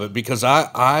guilty of it because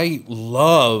I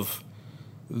love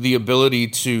the ability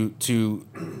to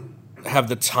have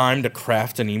the time to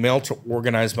craft an email to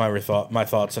organize my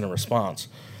thoughts in a response.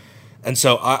 And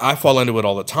so I fall into it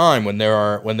all the time when there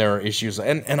are issues.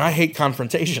 And I hate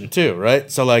confrontation too, right?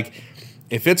 So like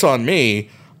if it's on me,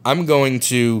 I'm going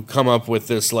to come up with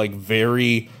this like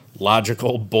very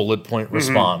logical bullet point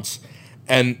response.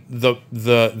 And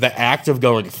the act of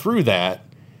going through that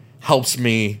helps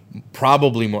me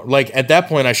probably more. Like at that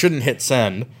point, I shouldn't hit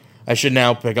send. I should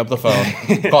now pick up the phone,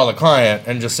 call the client,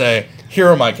 and just say, "Here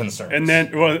are my concerns." And then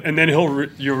you'll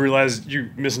realize you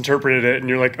misinterpreted it, and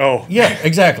you're like, "Oh, yeah,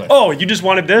 exactly. Oh, you just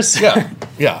wanted this." Yeah.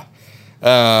 No.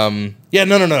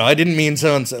 I didn't mean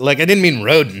so and so. Like I didn't mean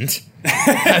rodent.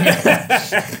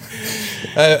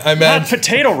 I meant not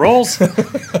potato rolls.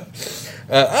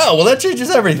 Well, that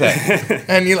changes everything.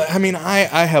 And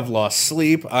I have lost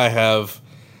sleep.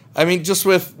 Just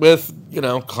with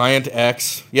client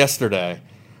X yesterday,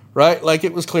 right? Like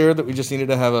it was clear that we just needed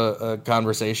to have a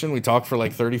conversation. We talked for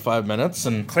like 35 minutes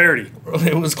and clarity.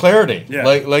 It was clarity. Yeah.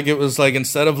 Like it was like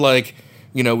instead of like,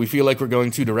 we feel like we're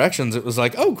going two directions. It was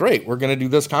like, oh great, we're going to do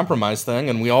this compromise thing,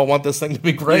 and we all want this thing to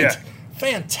be great. Yeah.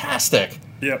 Fantastic.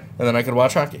 Yep. And then I could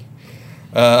watch hockey.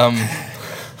 All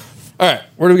right,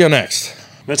 where do we go next?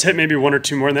 Let's hit maybe one or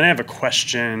two more, and then I have a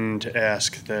question to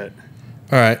ask that.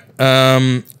 All right.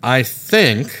 I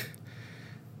think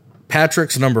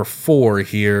Patrick's number 4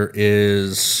 here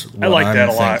is what I like I'm that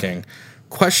a thinking. lot.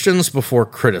 Questions before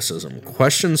criticism.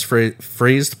 Questions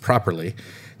phrased properly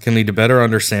can lead to better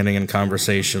understanding in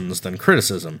conversations than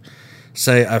criticism.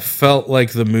 Say, I felt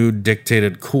like the mood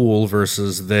dictated cool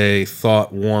versus they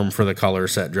thought warm for the color,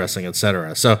 set dressing,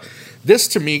 etc. So this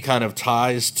to me kind of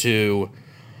ties to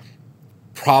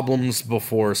problems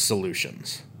before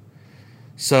solutions.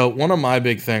 So one of my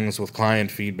big things with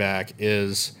client feedback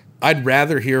is I'd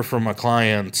rather hear from a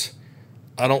client,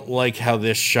 I don't like how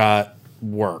this shot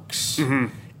works.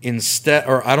 Instead,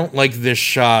 or I don't like this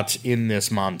shot in this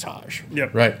montage.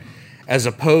 Yep. Right. As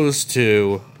opposed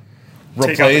to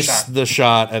replace the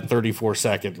shot at 34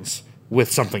 seconds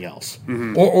with something else.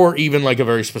 Or even like a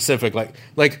very specific,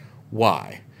 like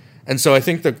why? And so I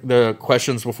think the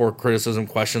questions before criticism,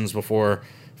 questions before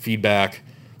feedback,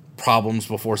 problems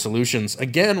before solutions,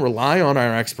 again, rely on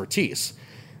our expertise.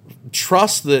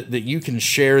 Trust that you can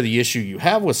share the issue you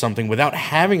have with something without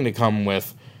having to come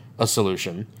with a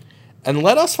solution, and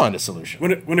let us find a solution.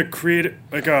 When a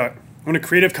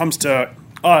creative comes to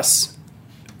us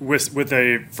with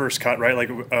a first cut, right? Like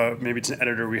maybe it's an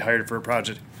editor we hired for a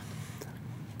project.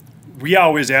 We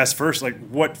always ask first, like,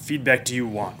 what feedback do you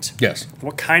want? Yes.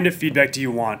 What kind of feedback do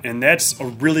you want? And that's a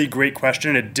really great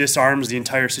question. It disarms the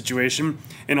entire situation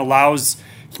and allows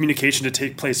communication to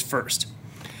take place first.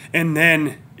 And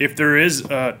then if there is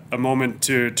a moment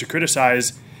to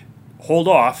criticize, hold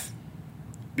off,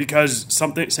 because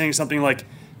saying something like,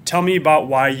 tell me about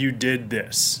why you did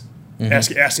this.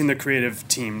 Asking the creative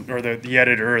team or the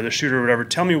editor or the shooter or whatever,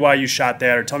 tell me why you shot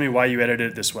that or tell me why you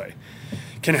edited it this way,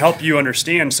 can help you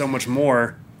understand so much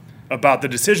more about the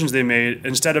decisions they made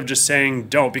instead of just saying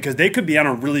don't, because they could be on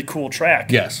a really cool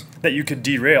track. Yes. That you could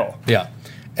derail. Yeah.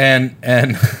 And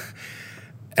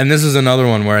this is another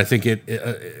one where I think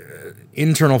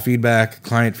internal feedback,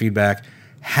 client feedback,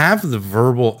 have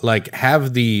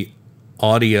the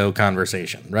audio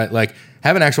conversation, right? Like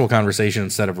have an actual conversation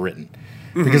instead of written.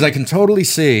 Because I can totally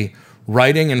see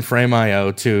writing in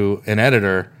Frame.io to an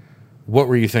editor, what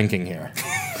were you thinking here?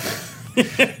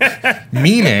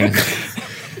 Meaning,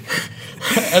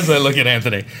 as I look at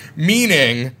Anthony,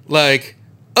 meaning like,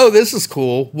 oh, this is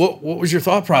cool. What was your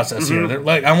thought process here? They're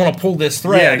like, I want to pull this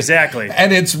thread. Yeah, exactly.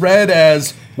 And it's read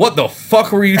as, what the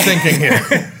fuck were you thinking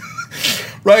here?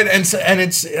 Right, and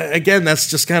it's again, that's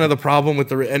just kind of the problem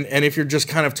with and if you're just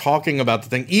kind of talking about the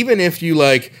thing, even if you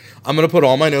like, I'm going to put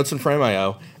all my notes in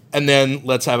Frame.io, and then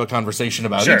let's have a conversation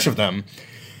about each of them.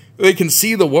 They can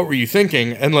see the what were you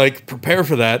thinking and like prepare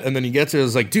for that, and then you get to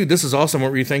it's like, dude, this is awesome.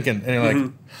 What were you thinking? And you're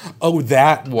like, oh,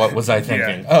 what was I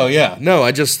thinking? Oh yeah, no,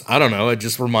 I don't know. It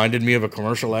just reminded me of a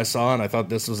commercial I saw, and I thought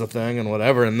this was a thing and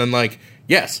whatever. And then like,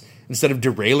 yes. Instead of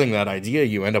derailing that idea,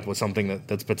 you end up with something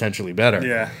that's potentially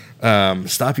better. Yeah.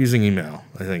 Stop using email,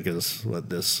 I think, is what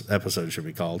this episode should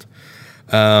be called.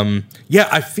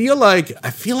 I feel like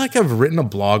I've written a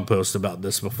blog post about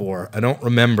this before. I don't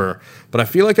remember, but I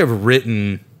feel like I've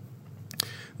written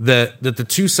that the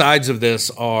two sides of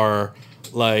this are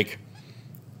like,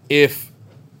 if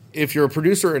you're a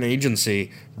producer or an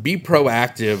agency, be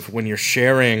proactive when you're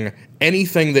sharing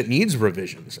anything that needs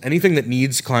revisions, anything that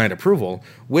needs client approval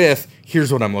with,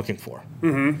 here's what I'm looking for.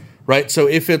 Right? So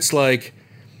if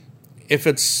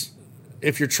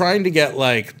you're trying to get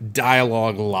like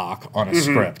dialogue lock on a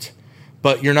script,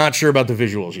 but you're not sure about the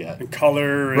visuals yet. And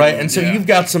color. Right? And so you've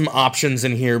got some options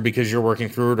in here because you're working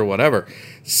through it or whatever.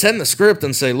 Send the script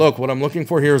and say, look, what I'm looking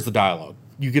for here is the dialogue.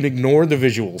 You can ignore the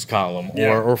visuals column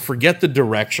or forget the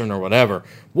direction or whatever.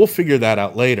 We'll figure that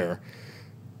out later.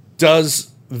 Does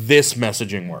this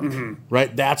messaging work?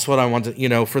 Right? That's what I want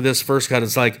to, for this first cut,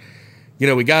 it's like,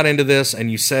 we got into this and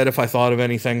you said, if I thought of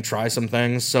anything, try some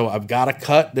things. So I've got a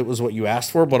cut that was what you asked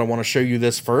for, but I want to show you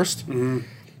this first.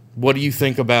 What do you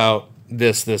think about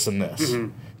this, and this?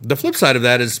 The flip side of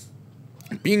that is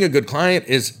being a good client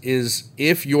is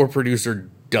if your producer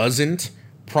doesn't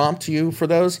prompt you for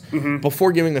those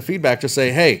before giving the feedback, just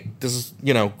say, hey, this is,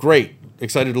 great,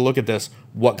 excited to look at this.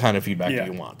 What kind of feedback do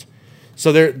you want?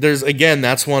 So there's again,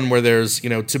 that's one where there's,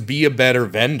 to be a better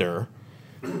vendor,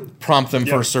 prompt them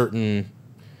for certain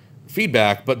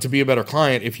feedback, but to be a better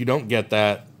client, if you don't get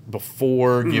that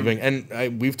before giving,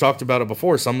 and we've talked about it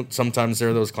before, sometimes there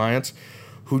are those clients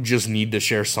who just need to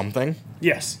share something.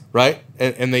 Yes. Right?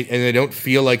 And they don't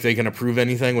feel like they can approve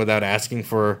anything without asking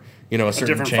for, a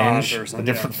certain change, a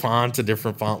different font, a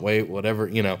different font weight, whatever,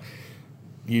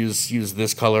 use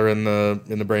this color in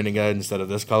the branding guide instead of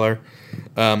this color.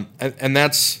 And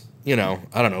that's, I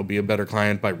don't know, be a better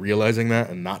client by realizing that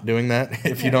and not doing that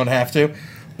if you don't have to.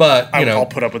 But, I'll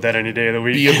put up with that any day of the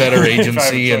week. Be a better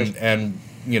agency and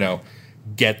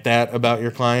get that about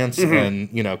your clients and,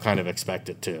 kind of expect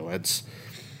it too. It's,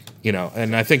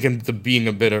 and I think being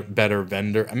a better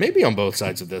vendor, maybe on both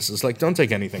sides of this, is like, don't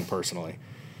take anything personally.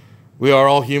 We are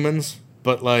all humans,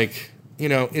 but like, you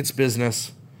know, it's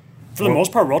business. For the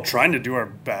most part, we're all trying to do our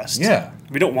best. Yeah.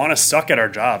 We don't want to suck at our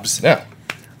jobs. Yeah.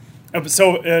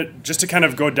 So just to kind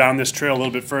of go down this trail a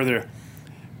little bit further,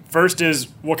 first is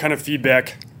what kind of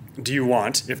feedback do you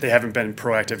want if they haven't been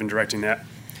proactive in directing that?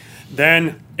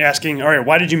 Then asking, all right,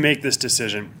 why did you make this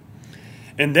decision?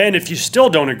 And then if you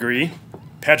still don't agree,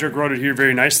 Patrick wrote it here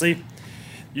very nicely,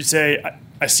 you say,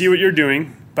 I see what you're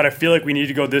doing, but I feel like we need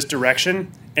to go this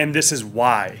direction, and this is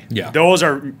why. Yeah. Those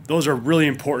are really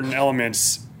important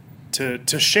elements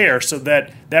to share so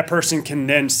that that person can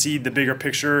then see the bigger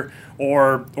picture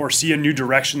or see a new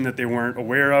direction that they weren't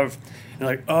aware of. And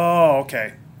like, oh,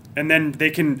 okay. And then they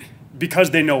can,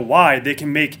 because they know why, they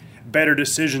can make better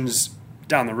decisions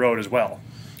down the road as well.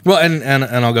 Well, and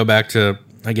I'll go back to,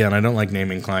 again, I don't like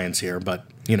naming clients here, but,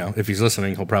 you know, if he's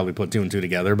listening, he'll probably put 2 and 2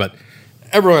 together, but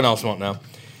everyone else won't know.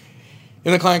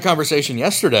 In the client conversation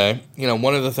yesterday, you know,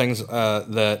 one of the things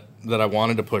that I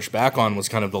wanted to push back on was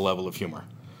kind of the level of humor.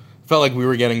 Felt like we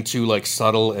were getting too like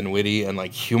subtle and witty and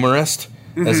like humorist,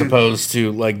 as opposed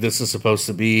to like this is supposed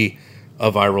to be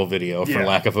a viral video, for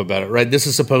lack of a better, right? This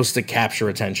is supposed to capture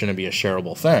attention and be a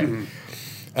shareable thing.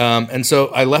 And so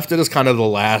I left it as kind of the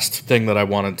last thing that I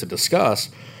wanted to discuss.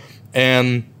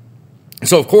 And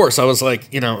so, of course, I was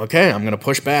like, you know, okay, I'm going to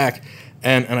push back.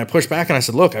 And I pushed back and I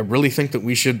said, look, I really think that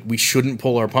we shouldn't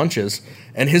pull our punches.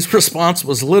 And his response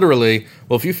was literally,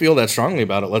 well, if you feel that strongly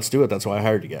about it, let's do it. That's why I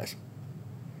hired you guys.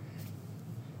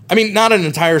 I mean, not an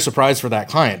entire surprise for that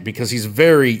client because he's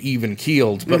very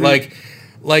even-keeled. But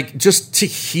like just to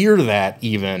hear that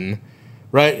even,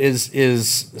 right,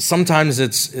 is sometimes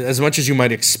it's as much as you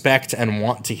might expect and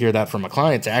want to hear that from a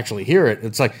client to actually hear it.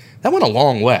 It's like, that went a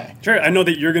long way. Sure, I know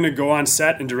that you're going to go on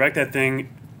set and direct that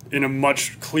thing in a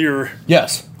much clearer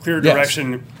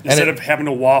direction instead of having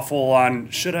to waffle on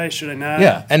should I not?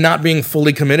 Yeah, and not being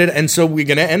fully committed. And so we're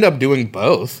going to end up doing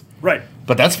both. Right.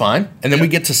 But that's fine. And then we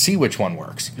get to see which one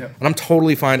works. Yep. And I'm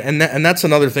totally fine. And that's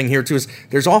another thing here too is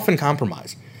there's often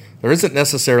compromise. There isn't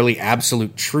necessarily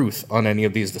absolute truth on any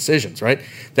of these decisions, right?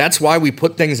 That's why we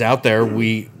put things out there.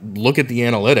 We look at the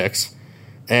analytics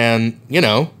and, you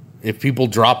know, if people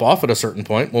drop off at a certain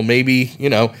point, well, maybe, you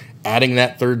know, adding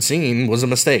that third scene was a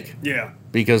mistake. Yeah.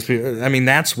 Because, I mean,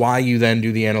 that's why you then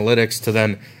do the analytics to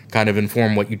then kind of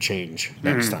inform what you change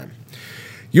next time.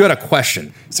 You had a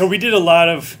question. So we did a lot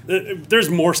of, there's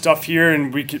more stuff here,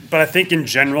 and but I think in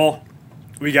general,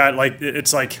 we got like,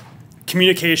 it's like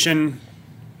communication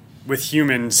with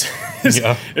humans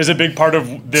is a big part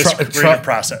of this creative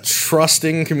process.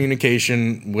 Trusting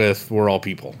communication with, we're all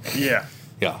people. Yeah.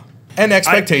 Yeah. And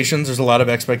expectations. There's a lot of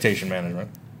expectation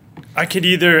management. I could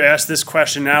either ask this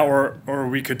question now or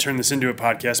we could turn this into a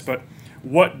podcast, but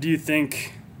what do you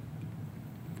think,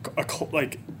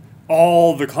 like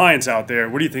all the clients out there,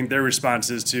 what do you think their response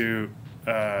is to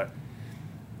a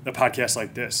podcast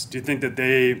like this? Do you think that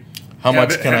they How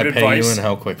much can I pay you and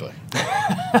how quickly?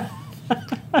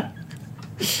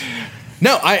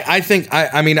 No, I think,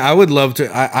 I mean, I would love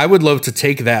to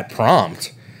take that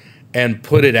prompt and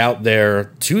put it out there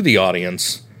to the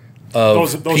audience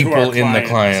of those people in the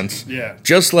clients. Yeah.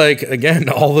 Just like, again,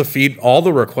 all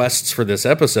the requests for this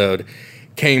episode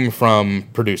came from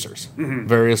producers,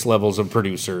 various levels of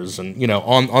producers and, you know,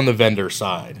 on the vendor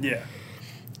side. Yeah.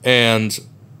 And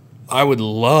I would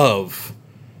love,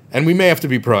 and we may have to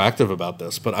be proactive about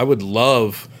this, but I would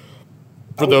love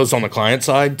for those on the client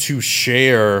side to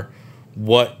share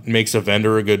what makes a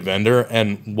vendor a good vendor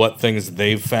and what things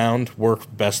they've found work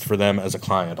best for them as a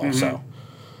client also.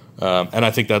 And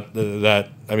I think that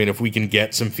I mean, if we can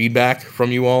get some feedback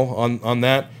from you all on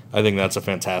that, I think that's a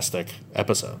fantastic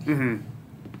episode.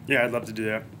 Yeah, I'd love to do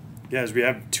that. Yeah, as we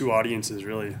have two audiences,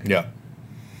 really. Yeah.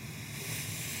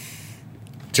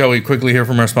 Shall we quickly hear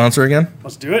from our sponsor again?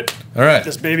 Let's do it. All right. Light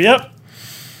this baby up.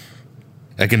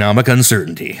 Economic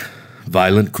uncertainty,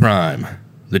 violent crime,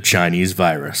 the Chinese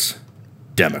virus,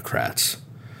 Democrats.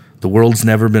 The world's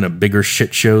never been a bigger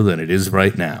shit show than it is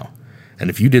right now. And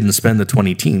if you didn't spend the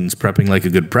 20 teens prepping like a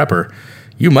good prepper,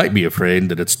 you might be afraid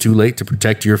that it's too late to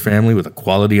protect your family with a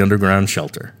quality underground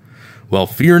shelter. Well,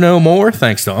 fear no more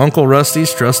thanks to Uncle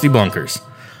Rusty's Trustey Bunkers.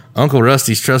 Uncle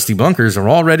Rusty's Trustey Bunkers are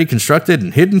already constructed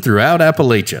and hidden throughout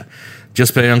Appalachia.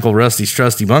 Just pay Uncle Rusty's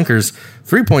Trustey Bunkers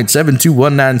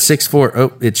 3.721964.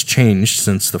 Oh, it's changed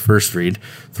since the first read.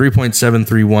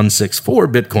 3.73164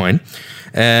 Bitcoin.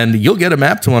 And you'll get a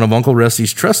map to one of Uncle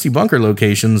Rusty's Trustey Bunker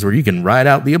locations where you can ride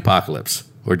out the apocalypse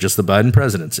or just the Biden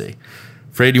presidency.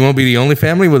 Afraid you won't be the only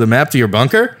family with a map to your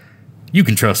bunker? You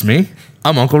can trust me.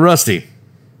 I'm Uncle Rusty.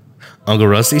 Uncle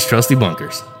Rusty's Trustey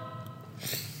Bunkers.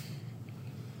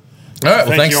 All right,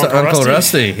 well, thanks to Uncle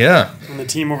Rusty. Yeah. And the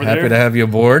team over Happy there. to have you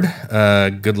aboard.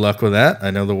 Good luck with that.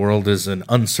 I know the world is in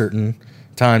uncertain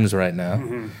times right now,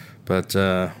 but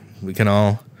we can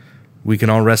all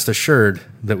rest assured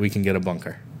that we can get a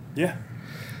bunker. Yeah.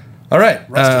 All right.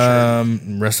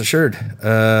 Rest assured.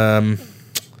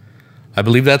 I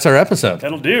believe that's our episode.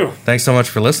 That'll do. Thanks so much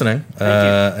for listening. Thank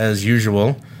you. As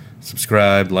usual,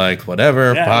 subscribe, like,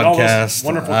 whatever, Yeah, and all those podcast,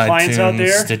 wonderful iTunes, clients out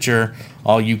there. Stitcher,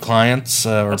 all you clients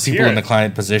or Let's people hear in the it.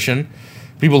 client position,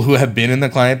 people who have been in the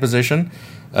client position.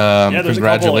 there's a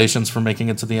Congratulations for making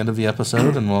it to the end of the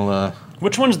episode, and we'll.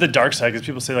 Which one's the dark side? Because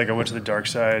people say, like, I went to the dark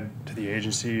side to the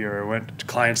agency or I went to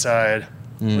client side.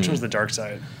 Which one's the dark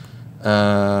side?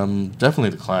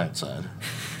 Definitely the client side.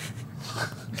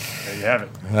 There you have it.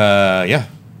 Yeah.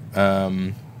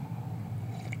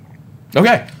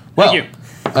 Okay. Well, Thank you.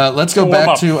 Let's go We'll warm back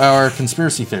up. to our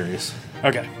conspiracy theories.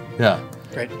 Okay. Yeah.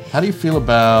 Great. How do you feel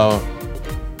about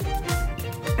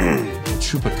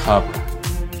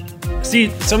chupacabra? See,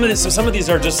 some of these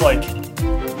are just like,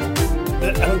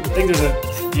 I don't think there's a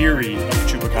theory of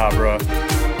chupacabra,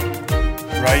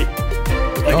 right?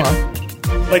 Go on.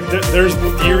 Like there's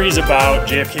theories about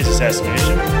JFK's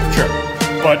assassination, Sure.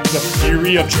 but the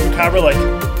theory of chupacabra, like,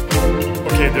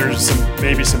 okay, there's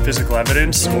maybe some physical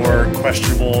evidence or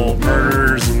questionable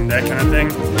murders and that kind of thing,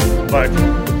 but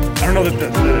I don't know that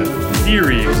the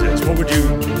theory exists. What would you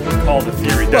call the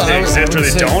theory? That they exist or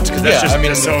they don't? Because that's just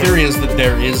the so theory is that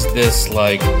there is this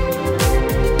like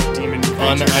demon creature.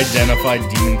 unidentified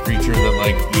demon creature that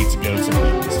like eats goats and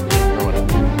pigs or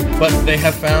whatever. But they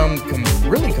have found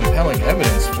really compelling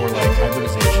evidence for like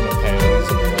hybridization of hens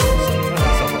and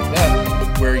stuff like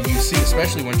that, where you see,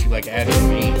 especially once you like add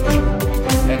in age,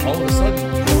 and all of a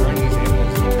sudden you find these